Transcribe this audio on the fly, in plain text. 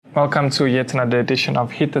Welcome to yet another edition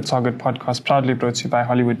of Hit the Target podcast, proudly brought to you by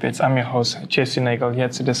Hollywood Bets. I'm your host, Jesse Nagel, here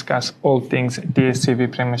to discuss all things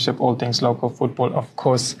DStv Premiership, all things local football, of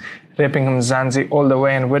course, repping Mzansi all the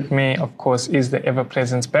way. And with me, of course, is the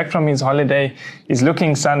ever-present. Back from his holiday, he's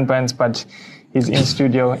looking sunburnt, but he's in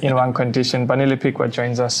studio in one condition. Banile Pikwa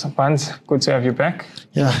joins us. Bans, good to have you back.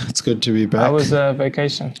 Yeah, it's good to be back. How was the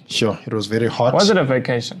vacation? Sure, it was very hot. Was it a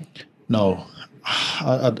vacation? No.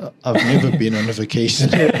 I've never been on a vacation,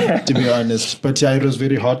 to be honest. But yeah, it was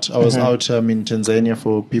very hot. I was out in Tanzania.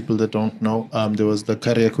 For people that don't know, there was the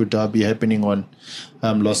Kaizer derby happening on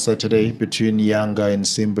last Saturday between Yanga and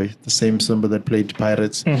Simba, the same Simba that played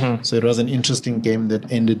Pirates. So it was an interesting game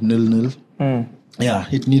that ended 0-0. Yeah,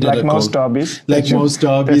 it needed like a most goal. derbies. Like most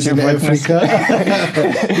derbies in Africa.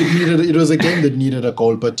 It was a game that needed a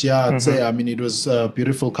goal. But yeah, I'd say, it was a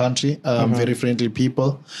beautiful country, very friendly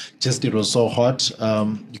people. Just it was so hot.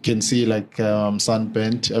 You can see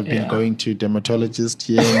sunburnt. I've been going to dermatologist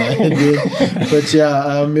here and there. But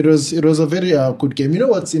yeah, it was a very good game. You know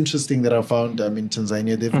what's interesting that I found in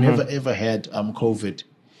Tanzania? They've never ever had COVID.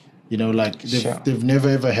 You know, they've never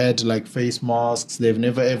ever had face masks. They've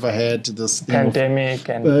never ever had this thing pandemic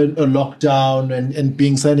and a lockdown and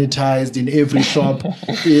being sanitized in every shop.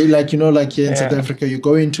 Here in South Africa, you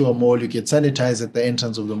go into a mall, you get sanitized at the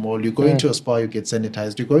entrance of the mall. You go into a spa, you get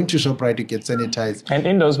sanitized. You go into ShopRite, you get sanitized. And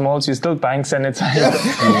in those malls, you're still buying sanitizer.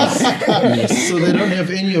 Yes. So they don't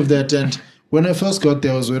have any of that. And when I first got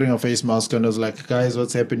there, I was wearing a face mask and I was like, guys,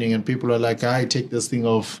 what's happening? And people are like, I take this thing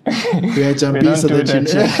off. We don't do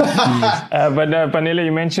that. But Panele,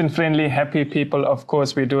 you mentioned friendly, happy people. Of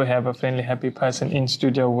course, we do have a friendly, happy person in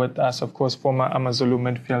studio with us. Of course, former AmaZulu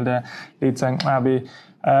midfielder, Litha Ngxabi.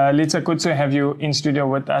 Litha, good to have you in studio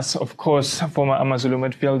with us. Of course, former AmaZulu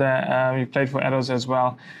midfielder. You played for Arrows as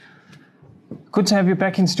well. Good to have you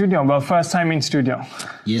back in studio. Well, first time in studio.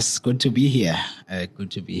 Yes, good to be here.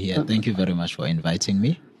 Good to be here. Thank you very much for inviting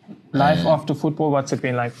me. Life after football, what's it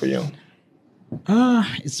been like for you?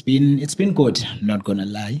 It's been good. I'm not gonna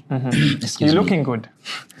lie. You're looking good.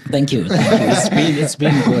 Thank you. It's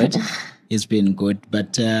been good. It's been good.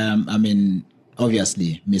 But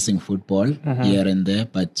obviously missing football here and there,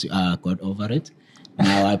 but got over it.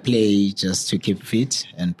 Now I play just to keep fit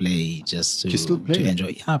and play just to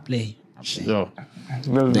enjoy. Yeah, play. Sure.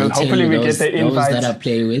 We'll hopefully we get the invite. Those that I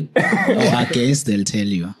play with or against, they'll tell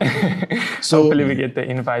you. So hopefully we get the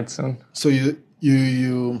invite soon. So you're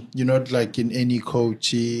not in any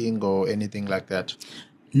coaching or anything like that?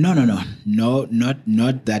 No, not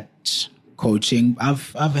that coaching.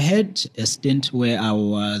 I've had a stint where I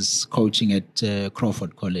was coaching at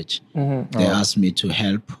Crawford College. They asked me to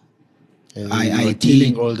help. I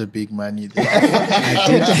dealing all the big money there.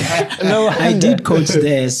 I did coach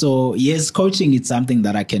there. So yes, coaching is something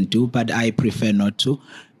that I can do, but I prefer not to,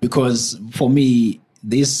 because for me,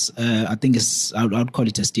 this I think I would call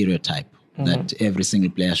it a stereotype that every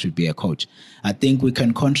single player should be a coach. I think we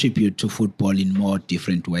can contribute to football in more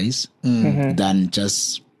different ways than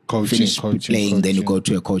just finish playing, then you go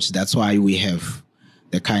to a coach. That's why we have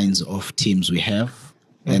the kinds of teams we have.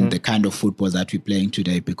 And the kind of football that we're playing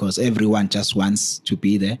today, because everyone just wants to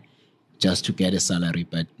be there just to get a salary.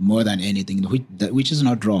 But more than anything, which is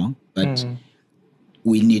not wrong, but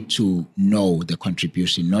we need to know the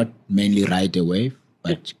contribution, not mainly right away,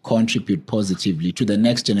 but contribute positively to the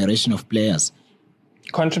next generation of players.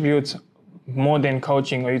 Contribute more than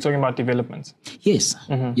coaching, or are you talking about development? Yes,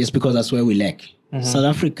 yes, because that's where we lack. South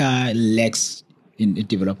Africa lacks in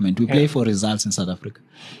development. We play for results in South Africa,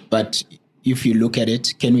 but if you look at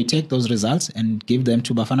it, can we take those results and give them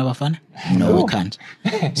to Bafana? No, we can't.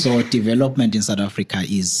 So development in South Africa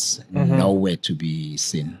is nowhere to be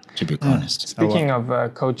seen, to be honest. Speaking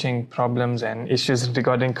of coaching problems and issues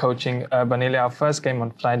regarding coaching, Banele, our first game on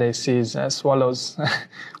Friday sees Swallows,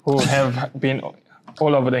 who have been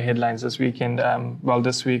all over the headlines this weekend.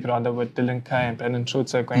 This week rather, with Dylan Kerr and Brendan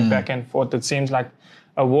Schutzer going back and forth. It seems like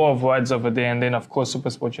a war of words over there. And then, of course,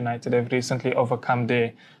 SuperSport United have recently overcome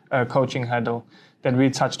their coaching hurdle that we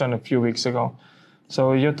touched on a few weeks ago.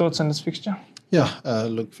 So your thoughts on this fixture? Yeah,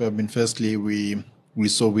 look, firstly, we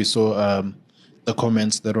saw the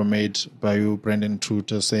comments that were made by you, Brendan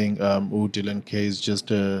Schutzer, saying Dylan Kerr is just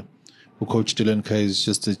Coach Dylan Kerr is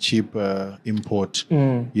just a cheap import.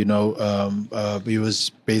 He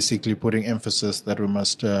was basically putting emphasis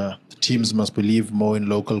that teams must believe more in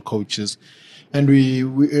local coaches. And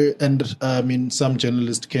some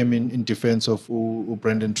journalists came in defense of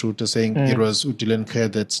Brendan Schutzer, saying it was Dylan Kerr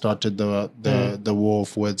that started the war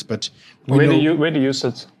of words. But where do you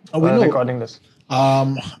sit regarding this?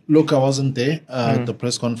 Look, I wasn't there at the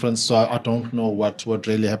press conference, so I don't know what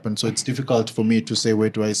really happened. So it's difficult for me to say where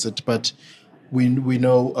do I sit. But we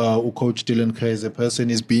know Coach Dylan Kaizer, a person,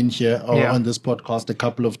 has been here on this podcast a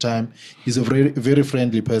couple of times. He's a very, very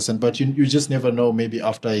friendly person. But you just never know, maybe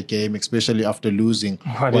after a game, especially after losing,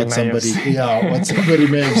 what somebody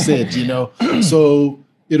may have said, you know. So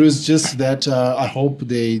it was just that I hope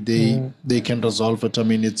they can resolve it. I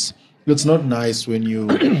mean, it's not nice when you...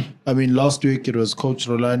 I mean, last week it was Coach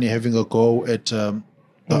Rolani having a go at the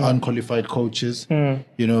unqualified coaches,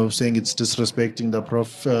 you know, saying it's disrespecting the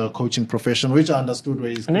coaching profession, which I understood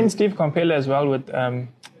where he's... And then Steve Compella as well with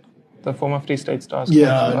the former Free State Stars.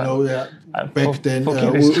 Yeah, I know, yeah. Back then,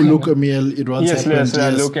 Luke Emil, it once happened.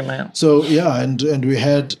 Yes, Luke Emil. So, yeah, and we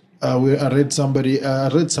had... I read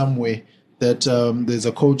somewhere that there's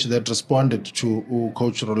a coach that responded to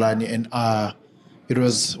Coach Rolani, and it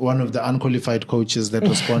was one of the unqualified coaches that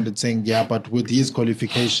responded saying, yeah, but with his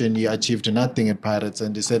qualification, he achieved nothing at Pirates.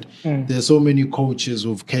 And he said, there's so many coaches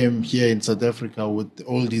who've came here in South Africa with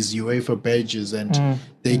all these UEFA badges, and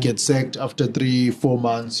they get sacked after 3-4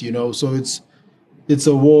 months, you know. So it's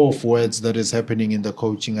a war of words that is happening in the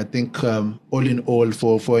coaching. I think all in all,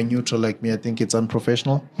 for a neutral like me, I think it's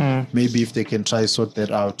unprofessional. Maybe if they can try sort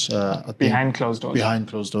that out. Behind closed doors. Behind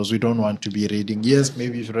closed doors. We don't want to be reading. Yes,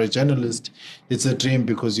 maybe if you're a journalist, it's a dream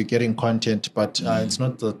because you're getting content, but it's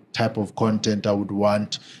not the type of content I would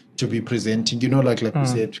want to be presenting. You know, like we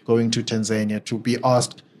said, going to Tanzania, to be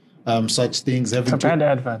asked such things. It's a bad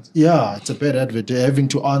advert. Yeah, it's a bad advert. Having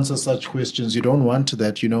to answer such questions, you don't want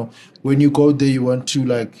that, you know. When you go there, you want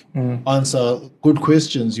to answer good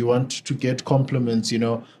questions. You want to get compliments, you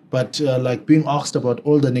know. But being asked about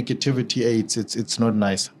all the negativity, it's not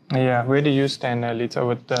nice. Yeah, where do you stand, Litha,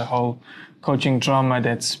 with the whole coaching drama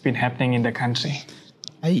that's been happening in the country?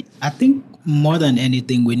 I think more than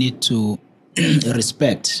anything, we need to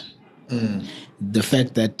respect the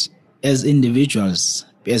fact that as individuals,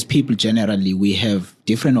 as people generally, we have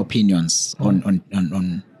different opinions on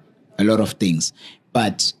a lot of things.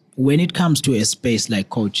 But when it comes to a space like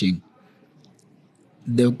coaching,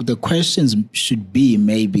 the questions should be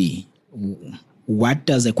maybe, what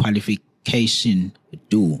does a qualification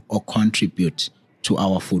do or contribute to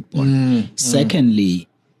our football? Secondly,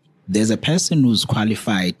 there's a person who's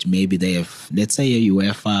qualified, maybe they have, let's say, a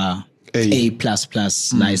UEFA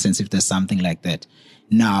A++ license, if there's something like that.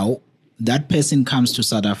 Now, that person comes to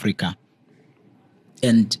South Africa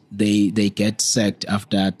and they get sacked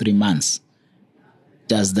after 3 months.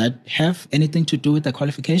 Does that have anything to do with the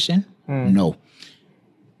qualification? No.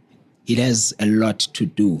 It has a lot to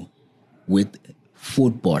do with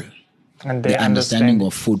football And the understanding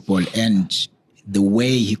of football and the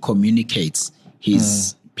way he communicates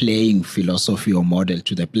his playing philosophy or model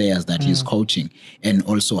to the players that he's coaching, and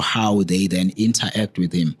also how they then interact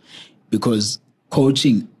with him. Because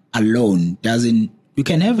coaching alone you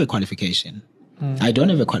can have a qualification. I don't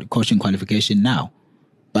have a coaching qualification now,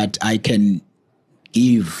 but I can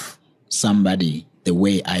give somebody the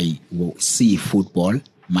way I see football,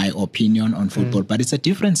 my opinion on football. But it's a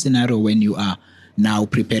different scenario when you are now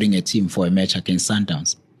preparing a team for a match against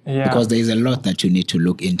Sundowns. Because there is a lot that you need to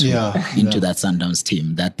look into that Sundowns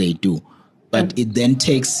team that they do. But it then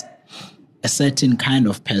takes a certain kind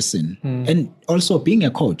of person. And also being a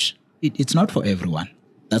coach, it's not for everyone.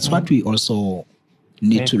 That's what we also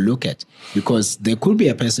need to look at. Because there could be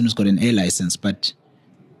a person who's got an A license, but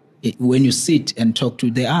when you sit and talk to,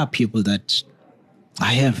 there are people that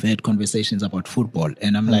I have had conversations about football,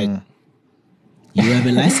 and I'm like, you have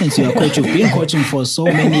a license, you're a coach, you've been coaching for so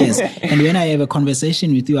many years. And when I have a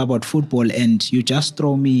conversation with you about football and you just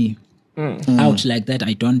throw me out like that,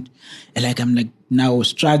 I'm like now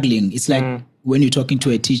struggling. It's like when you're talking to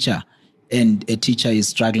a teacher and a teacher is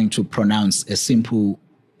struggling to pronounce a simple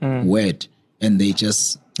word and they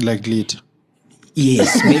just... Like lead.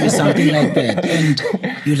 Yes, maybe something like that. And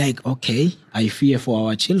you're like, okay, I fear for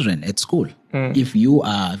our children at school. If you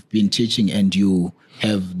have been teaching and you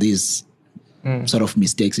have these sort of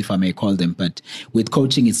mistakes, if I may call them, but with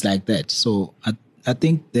coaching, it's like that. So I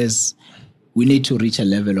think we need to reach a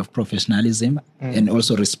level of professionalism and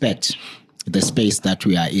also respect the space that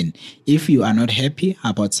we are in. If you are not happy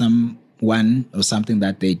about someone or something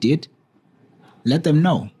that they did, let them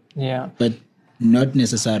know. Yeah. But not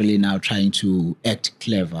necessarily now trying to act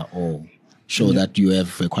clever or show that you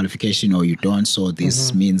have a qualification or you don't, so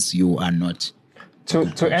this means you are not.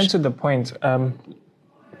 To answer the point,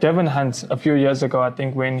 Devon Hunt, a few years ago, I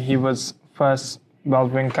think when he was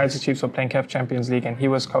when Kaizer Chiefs were playing CAF Champions League and he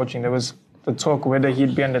was coaching, there was the talk whether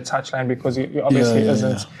he'd be on the touchline because he obviously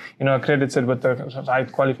isn't, accredited with the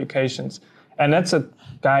right qualifications. And that's a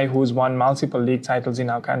guy who's won multiple league titles in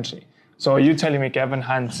our country. So are you telling me Gavin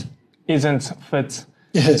Hunt isn't fit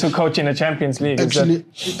to coach in the Champions League?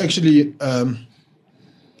 Actually, I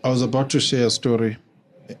was about to share a story.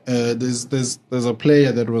 There's a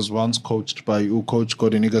player that was once coached by coach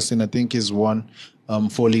Gordon Iggason. I think he's won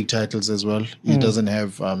 4 league titles as well. He doesn't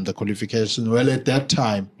have the qualification. Well, at that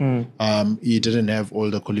time, he didn't have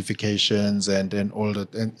all the qualifications and all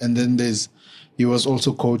that. And then he was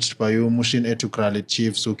also coached by Mushin Etukrale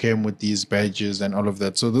Chiefs, who came with these badges and all of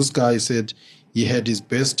that. So this guy said he had his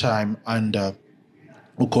best time under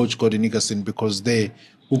coach Gordon Iggason, because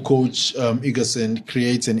coach Iggason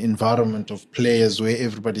creates an environment of players where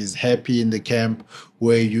everybody is happy in the camp,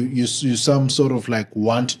 where you some sort of like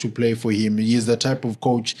want to play for him. He is the type of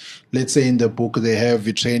coach, let's say in the book they have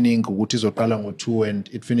the training, which is 2 and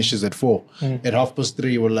it finishes at 4. At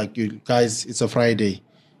 3:30, we're like, you guys, it's a Friday.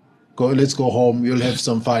 Let's go home. You'll have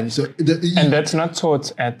some fun. So and that's not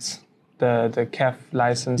taught at the CAF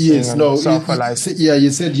license. Yes, no. He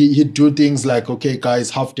said he'd do things like, okay,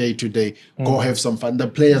 guys, half day today, go have some fun. The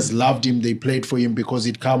players loved him. They played for him because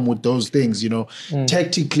he'd come with those things,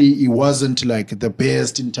 Tactically, he wasn't like the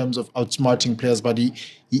best in terms of outsmarting players, but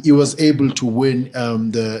he was able to win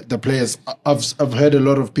the players. I've heard a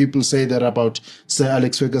lot of people say that about Sir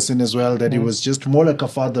Alex Ferguson as well, that he was just more like a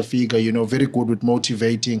father figure, very good with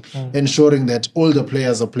motivating, ensuring that all the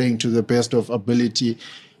players are playing to the best of ability.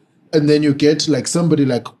 And then you get like somebody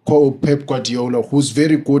like Pep Guardiola, who's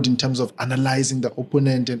very good in terms of analyzing the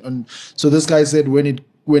opponent. And so this guy said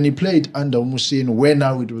when he played under Mushin, where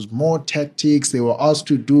now it was more tactics, they were asked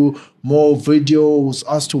to do more videos,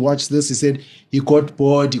 asked to watch this. He said he got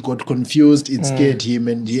bored, he got confused, it scared him,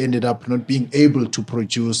 and he ended up not being able to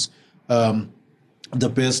produce the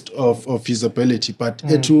best of his ability. But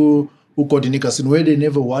to Gordon Iggason, where they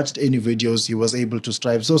never watched any videos, he was able to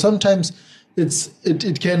strive. So sometimes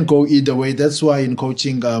it can go either way. That's why in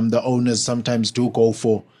coaching, the owners sometimes do go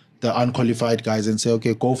for the unqualified guys and say,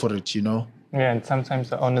 okay, go for it, Yeah, and sometimes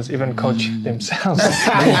the owners even coach themselves.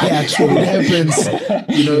 Yeah, true. It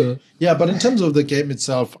happens. Yeah, but in terms of the game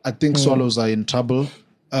itself, I think Swallows are in trouble,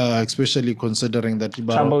 especially considering that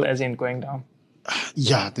trouble as in going down.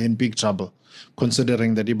 Yeah, they're in big trouble,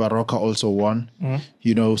 considering that Ibaroka also won.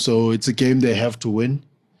 So it's a game they have to win.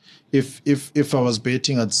 If I was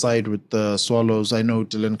betting, I'd side with the Swallows. I know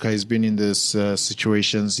Dylan Kai has been in these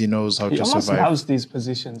situations. He knows how to survive. He almost loves these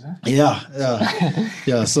positions, huh?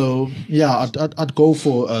 Yeah. So I'd go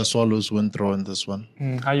for Swallows win throw in this one.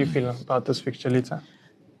 How you feel about this fixture, Litha?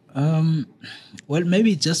 Well,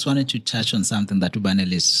 maybe just wanted to touch on something that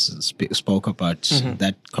Ubanele spoke about,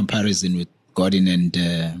 that comparison with Gordon and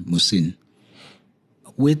Musin.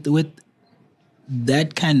 With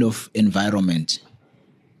that kind of environment,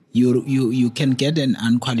 you can get an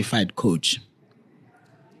unqualified coach.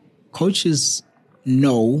 Coaches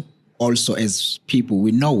know also, as people,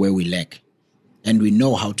 we know where we lack and we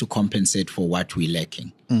know how to compensate for what we're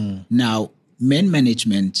lacking. Now, man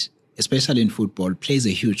management, especially in football, plays a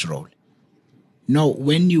huge role. Now,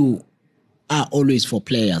 when you are always for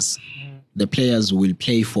players, the players will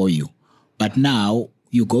play for you. But now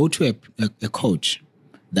you go to a coach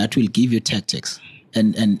that will give you tactics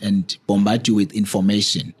and bombard you with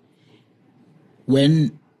information.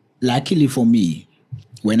 Luckily for me,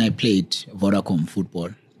 when I played Vodacom football,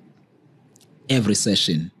 every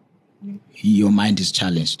session, your mind is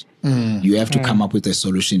challenged. You have to come up with a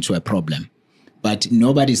solution to a problem. But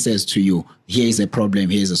nobody says to you, here is a problem,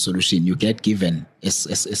 here is a solution. You get given a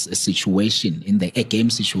situation, a game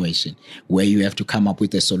situation, where you have to come up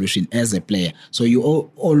with a solution as a player. So you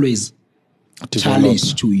always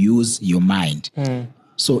challenged to use your mind.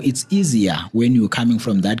 So it's easier when you're coming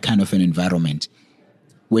from that kind of an environment.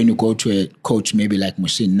 When you go to a coach, maybe like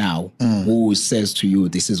Mushin now, who says to you,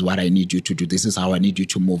 this is what I need you to do. This is how I need you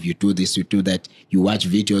to move. You do this, you do that. You watch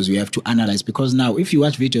videos, you have to analyze. Because now, if you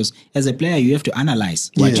watch videos, as a player, you have to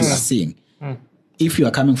analyze what you are seeing. If you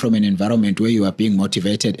are coming from an environment where you are being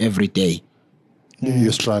motivated every day,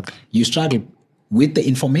 you struggle. You struggle with the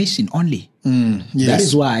information only. That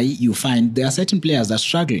is why you find there are certain players that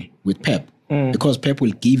struggle with Pep. Because Pep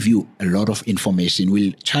will give you a lot of information,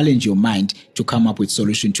 will challenge your mind to come up with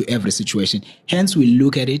solution to every situation. Hence, we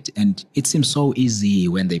look at it and it seems so easy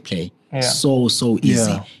when they play. So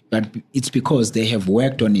easy. But it's because they have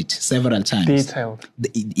worked on it several times. Detailed.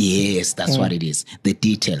 Yes, that's what it is. The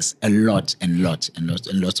details, a lot and lots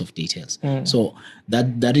of details. So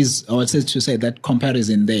that is, I would say to say that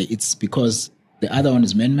comparison there, it's because the other one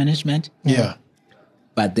is man management.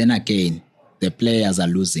 But then again, the players are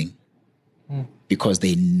losing. Because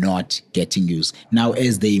they're not getting used. Now,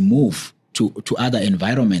 as they move to other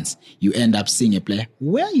environments, you end up seeing a player.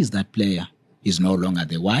 Where is that player? He's no longer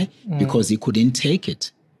there. Why? Because he couldn't take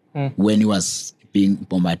it when he was being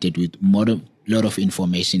bombarded with a lot of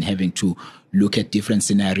information, having to look at different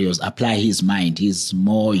scenarios, apply his mind. He's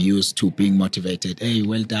more used to being motivated. Hey,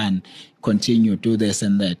 well done. Continue, do this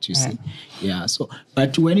and that, you see. Yeah. So,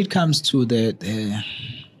 but when it comes to the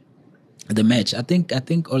match, I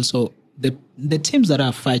think also the teams that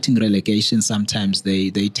are fighting relegation, sometimes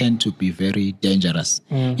they tend to be very dangerous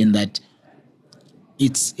in that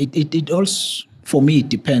it also, for me, it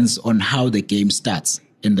depends on how the game starts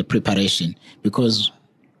in the preparation, because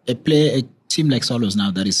a team like Swallows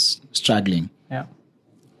now that is struggling,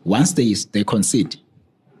 once they concede,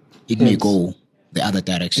 it may go the other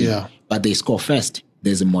direction, but they score first,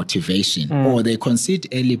 there's a motivation. Or they concede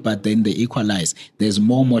early, but then they equalize, there's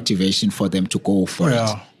more motivation for them to go for it.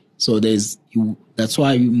 So that's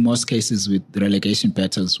why in most cases with relegation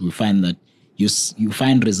battles, we find that you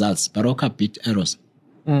find results. Baroka beat Eros.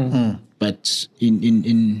 But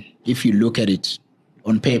in if you look at it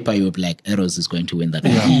on paper, you're like, Eros is going to win that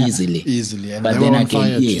easily. And but then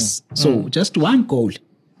again, yes. So just one goal,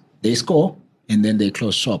 they score and then they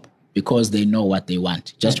close shop because they know what they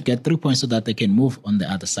want. Just to get 3 points so that they can move on the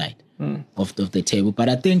other side of the table. But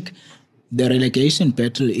I think the relegation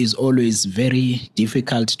battle is always very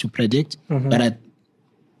difficult to predict. But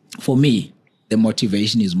for me, the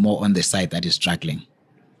motivation is more on the side that is struggling.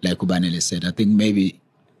 Like Ubanele said, I think maybe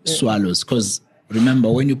Swallows, because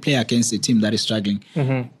remember, when you play against a team that is struggling,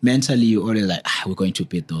 mentally you're always like, we're going to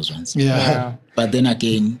beat those ones. But then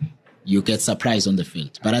again, you get surprised on the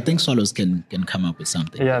field. But I think Swallows can come up with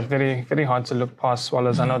something. Yeah, very, very hard to look past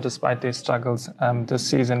Swallows. I know despite their struggles this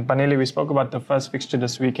season. Baneli, we spoke about the first fixture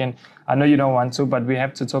this weekend. I know you don't want to, but we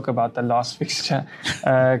have to talk about the last fixture.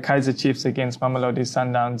 Kaizer Chiefs against Mamelodi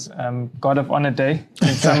Sundowns. God of Honor Day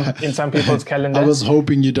in some people's calendars. I was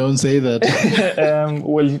hoping you don't say that.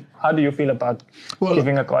 How do you feel about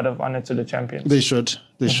giving a God of Honor to the champions? They should.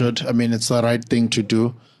 I mean, it's the right thing to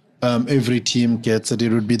do. Every team gets it.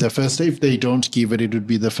 It would be the first, if they don't give it, it would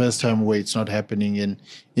be the first time where it's not happening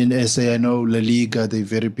in SA. I know La Liga, they're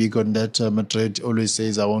very big on that. Madrid always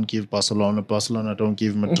says, I won't give Barcelona. Barcelona don't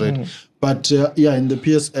give Madrid. But in the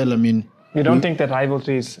PSL, I mean... You don't think the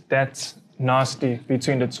rivalry is that nasty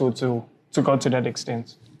between the two to go to that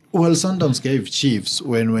extent? Well, Sundowns gave Chiefs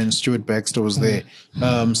when Stuart Baxter was there.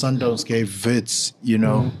 Sundowns gave Wits,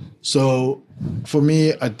 So for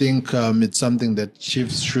me, I think it's something that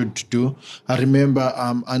Chiefs should do. I remember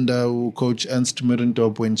under Coach Ernst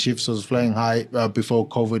Middendorp, when Chiefs was flying high before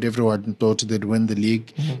COVID, everyone thought they'd win the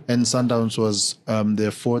league. And Sundowns was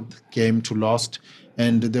their fourth game to last.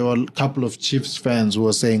 And there were a couple of Chiefs fans who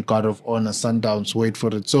were saying, God of Honor, Sundowns, wait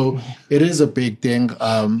for it. So it is a big thing.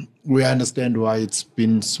 We understand why it's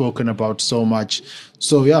been spoken about so much.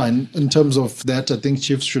 So, in terms of that, I think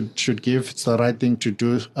Chiefs should give. It's the right thing to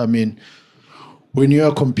do. I mean, when you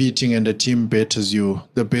are competing and a team betters you,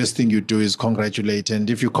 the best thing you do is congratulate. And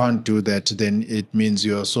if you can't do that, then it means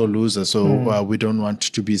you're a sore loser. So we don't want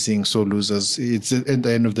to be seeing sore losers. It's at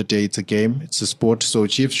the end of the day, it's a game, it's a sport. So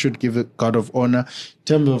Chiefs should give a God of honor. In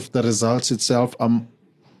terms of the results itself, I'm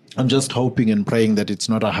just hoping and praying that it's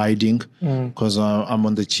not a hiding, because I'm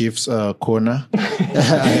on the Chiefs corner.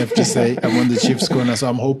 I have to say, I'm on the Chiefs corner, so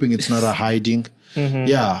I'm hoping it's not a hiding.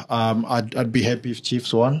 I'd be happy if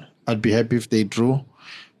Chiefs won. I'd be happy if they drew,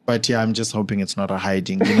 but I'm just hoping it's not a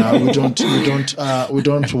hiding. We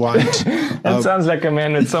don't want. That sounds like a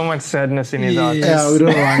man with so much sadness in his heart. Yeah, we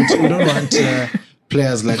don't want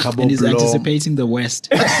players like Habo Blom. He's anticipating the West.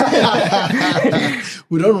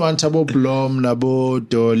 We don't want Habo Blom, Nabo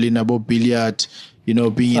Dolly, Nabo Billiard. Being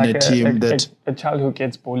like in a team that a child who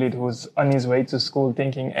gets bullied, who's on his way to school,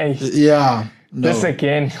 thinking, "Hey, no. This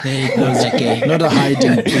again." Not a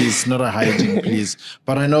hiding, please. Not a hiding, please.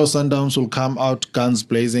 But I know Sundowns will come out guns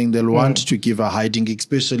blazing. They'll want to give a hiding,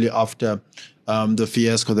 especially after the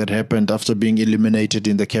fiasco that happened after being eliminated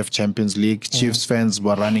in the CAF Champions League. Chiefs fans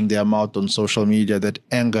were running their mouth on social media that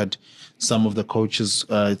angered some of the coaches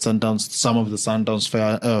at Sundowns. Some of the Sundowns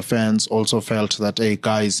fans also felt that, hey,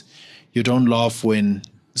 guys, you don't laugh when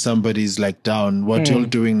somebody's like down. What you're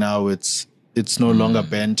doing now, it's no longer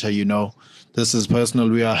banter, This is personal.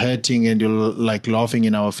 We are hurting and you're like laughing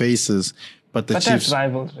in our faces. But that's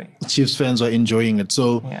rivalry. Chiefs fans are enjoying it.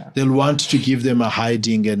 So they'll want to give them a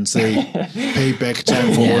hiding and say payback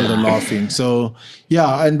time for all the laughing. So,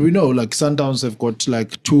 and we know like Sundowns have got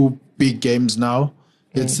like two big games now.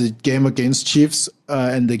 It's the game against Chiefs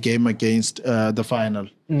and the game against the final.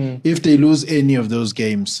 If they lose any of those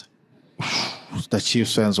games, the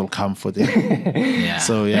Chiefs fans will come for them.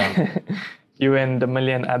 So, you and a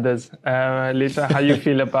million others. Litha, how you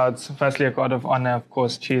feel about, firstly, a guard of honor, of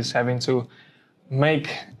course, Chiefs having to make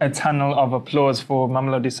a tunnel of applause for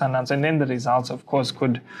Mamelodi Sundowns, and then the results, of course,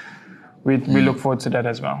 we look forward to that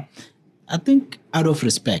as well. I think out of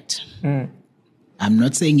respect, I'm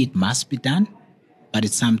not saying it must be done, but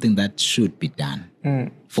it's something that should be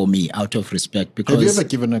done for me out of respect. Because have you ever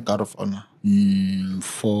given a guard of honor?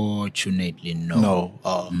 Fortunately, no. No.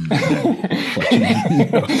 Fortunately,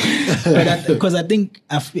 no. Because I think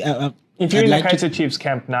if you're in the Kaizer Chiefs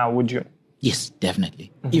camp now, would you? Yes,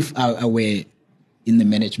 definitely. If I were in the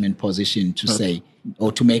management position to say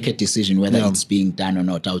or to make a decision whether it's being done or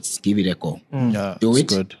not, I would give it a go. Yeah, do it.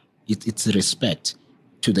 Good. It's respect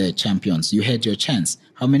to the champions. You had your chance.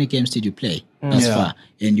 How many games did you play thus far?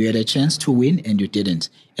 And you had a chance to win and you didn't.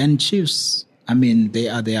 And Chiefs, I mean, they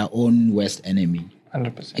are their own worst enemy.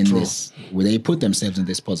 100%. In this, where they put themselves in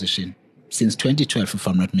this position. Since 2012, if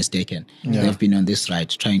I'm not mistaken, they've been on this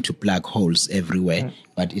ride trying to plug holes everywhere,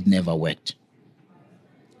 but it never worked.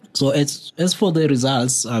 So as for the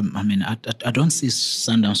results, I mean, I don't see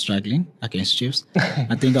Sundowns struggling against Chiefs.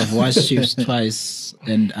 I think I've watched Chiefs twice,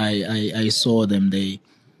 and I saw them. They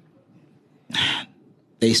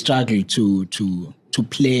struggle to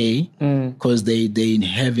play because they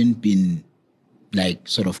haven't been like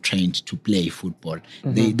sort of trained to play football.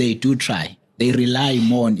 They do try. They rely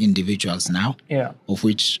more on individuals now. Yeah. Of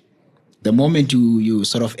which, the moment you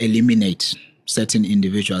sort of eliminate certain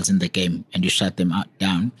individuals in the game and you shut them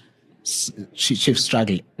down, Chiefs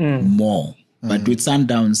struggle more. But with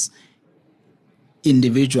Sundowns,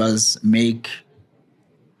 individuals make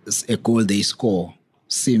a goal they score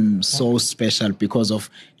seem so special because of,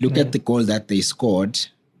 look at the goal that they scored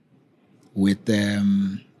with I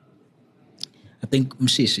think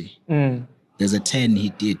Mshishi. There's a 10 he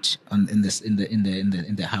did in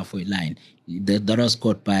the halfway line. That was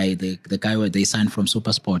scored by the guy where they signed from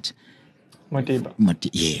SuperSport. Matiba.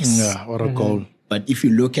 Yes. Yeah, what a goal. But if you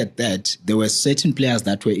look at that, there were certain players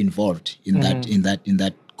that were involved in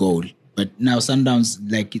that goal. But now Sundowns,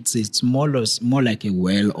 like it's more like a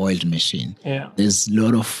well-oiled machine. Yeah. There's a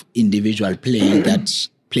lot of individual play that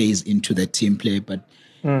plays into the team play, but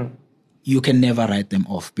you can never write them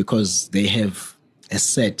off because they have a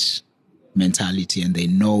set mentality and they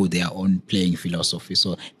know their own playing philosophy.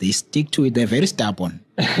 So they stick to it. They're very stubborn.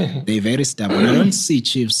 I don't see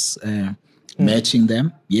Chiefs matching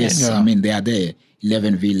them. Yes, I mean, they are there.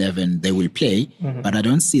 11v11, they will play, but I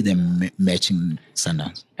don't see them matching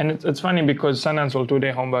Sundowns. And it's funny because Sundowns will do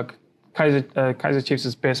their homework. Kaizer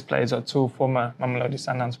Chiefs' best players are two former Mamelodi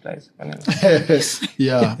Sundowns players.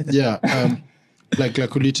 Yeah. Like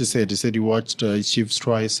Ulicha said, he said he watched Chiefs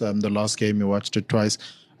twice. The last game he watched it twice.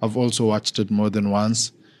 I've also watched it more than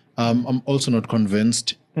once. I'm also not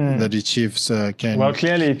convinced that the Chiefs can... Well,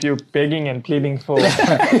 clearly, if you're begging and pleading for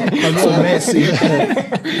Messi.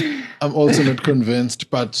 I'm also not convinced.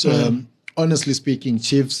 But honestly speaking,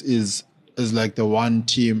 Chiefs is like the one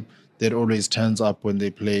team that always turns up when they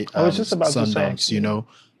play I was just about Sundowns, to say, you know.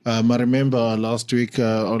 I remember last week,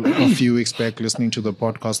 a few weeks back, listening to the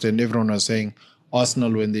podcast, and everyone was saying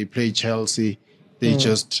Arsenal, when they play Chelsea, they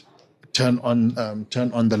just turn on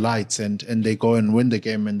the lights and they go and win the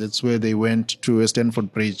game. And that's where they went to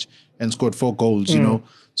Stamford Bridge and scored 4 goals, you know.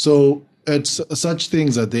 So it's such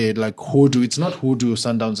things are there, like hoodoo. It's not hoodoo,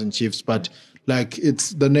 Sundowns and Chiefs, but like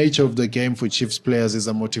it's the nature of the game for Chiefs players is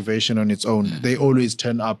a motivation on its own. They always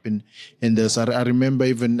turn up in this. I remember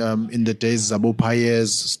even in the days Abo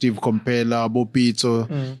Paez, Steve Compella, Abo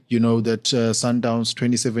Pizzo, you know, that Sundowns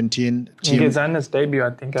 2017 team. Ngezana's debut,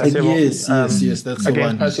 I think. Yes, that's the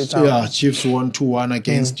one. Yeah, Chiefs won 2-1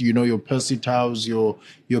 against, you know, your Percy Taus, your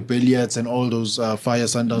Billiards and all those fire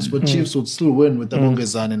Sundowns. But Chiefs would still win with Abo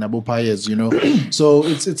Ngezana and Abo Paez, you know. So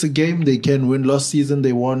it's a game they can win. Last season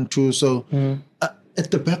they won too. So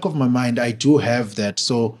at the back of my mind, I do have that.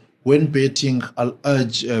 So when betting, I'll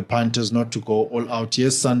urge punters not to go all out.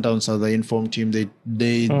 Yes, Sundowns are the informed team.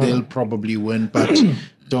 They'll probably win, but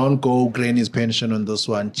don't go Granny's pension on this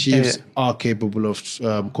one. Chiefs are capable of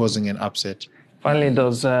causing an upset. Finally,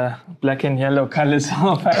 those black and yellow colors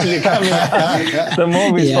are finally coming out. The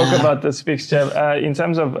more we spoke about this fixture, in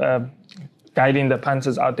terms of guiding the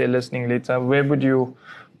punters out there listening later, where would you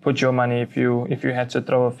put your money if you had to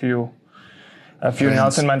throw a few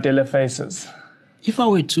Nelson Mandela faces? If I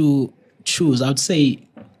were to choose, I would say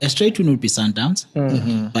a straight win would be Sundowns,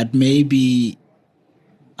 but maybe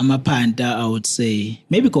I'm a panther. I would say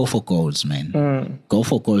maybe go for goals, man. Go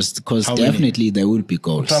for goals because definitely there will be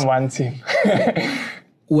goals from one team.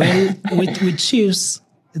 Well, with Chiefs,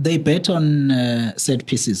 they bet on set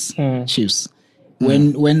pieces. Chiefs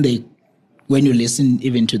when when you listen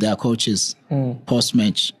even to their coaches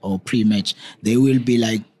post-match or pre-match, they will be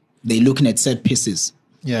like, they're looking at set pieces.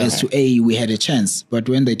 Yeah. As to, we had a chance. But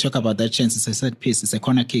when they talk about that chance, it's a set piece, it's a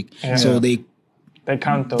corner kick. Yeah. So they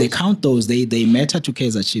count those. They count those. They matter to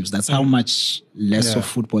Kaizer Chiefs. That's how much less of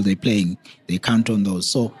football they're playing. They count on those.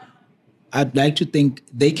 So I'd like to think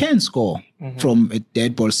they can score from a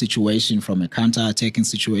dead ball situation, from a counter-attacking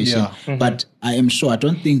situation. Yeah. But I am sure, I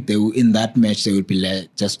don't think they will, in that match, there would be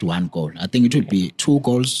just one goal. I think it would be 2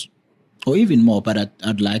 goals or even more. But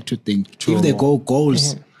I'd like to think if they go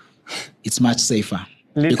goals, it's much safer.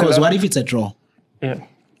 Because what if it's a draw? Yeah,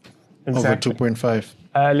 exactly. Over 2.5.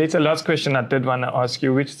 Litha, last question I did want to ask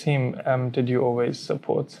you. Which team did you always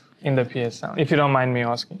support in the PSL? If you don't mind me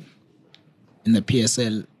asking. In the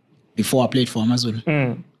PSL, before I played for AmaZulu,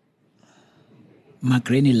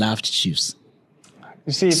 Granny loved Chiefs.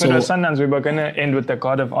 You see, if it was Sundowns, we were going to end with the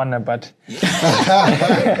God of Honor, but...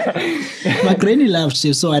 My granny loved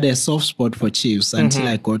Chiefs, so I had a soft spot for Chiefs until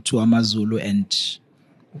I got to AmaZulu and...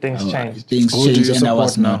 Things changed. Things changed and I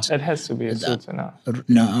was not. It has to be a suitor now.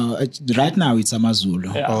 No, right now it's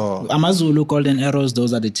AmaZulu. Yeah. AmaZulu, Golden Arrows,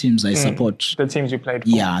 those are the teams I support. The teams you played for.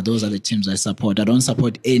 Yeah, those are the teams I support. I don't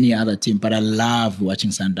support any other team, but I love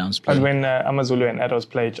watching Sundowns play. But when AmaZulu and Arrows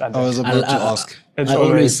play each other... I was about to ask. I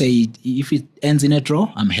always say, if it ends in a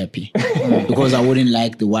draw, I'm happy. Because I wouldn't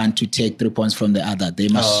like the one to take 3 points from the other. They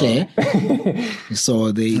must share.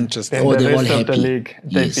 So they all happy. Of the league,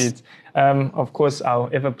 they Yes. beat. Of course, our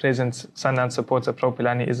ever-present Sundowns supporter,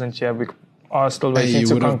 Propilani, isn't here. We are still waiting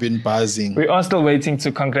He would have been buzzing. We are still waiting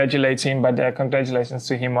to congratulate him, but congratulations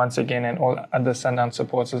to him once again and all other Sundowns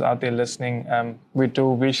supporters out there listening. We do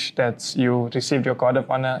wish that you received your guard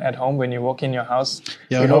of honor at home when you walk in your house.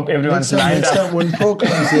 Yeah, we hope everyone's lined next up. time, when Pro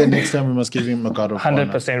comes here, next time we must give him a guard of honor.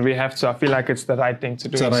 100%. We have to. I feel like it's the right thing to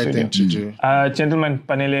do. It's the right thing to do. Gentlemen,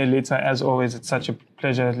 Panele, Litha, as always, it's such a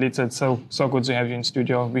pleasure. Litha, it's so good to have you in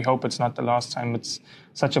studio. We hope it's not the last time. It's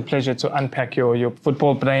such a pleasure to unpack your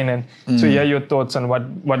football brain and to hear your thoughts on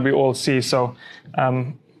what we all see. So,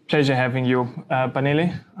 pleasure having you.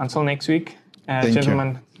 Panele, until next week.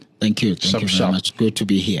 Gentlemen. Thank you. Thank you very much. Good to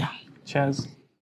be here. Cheers.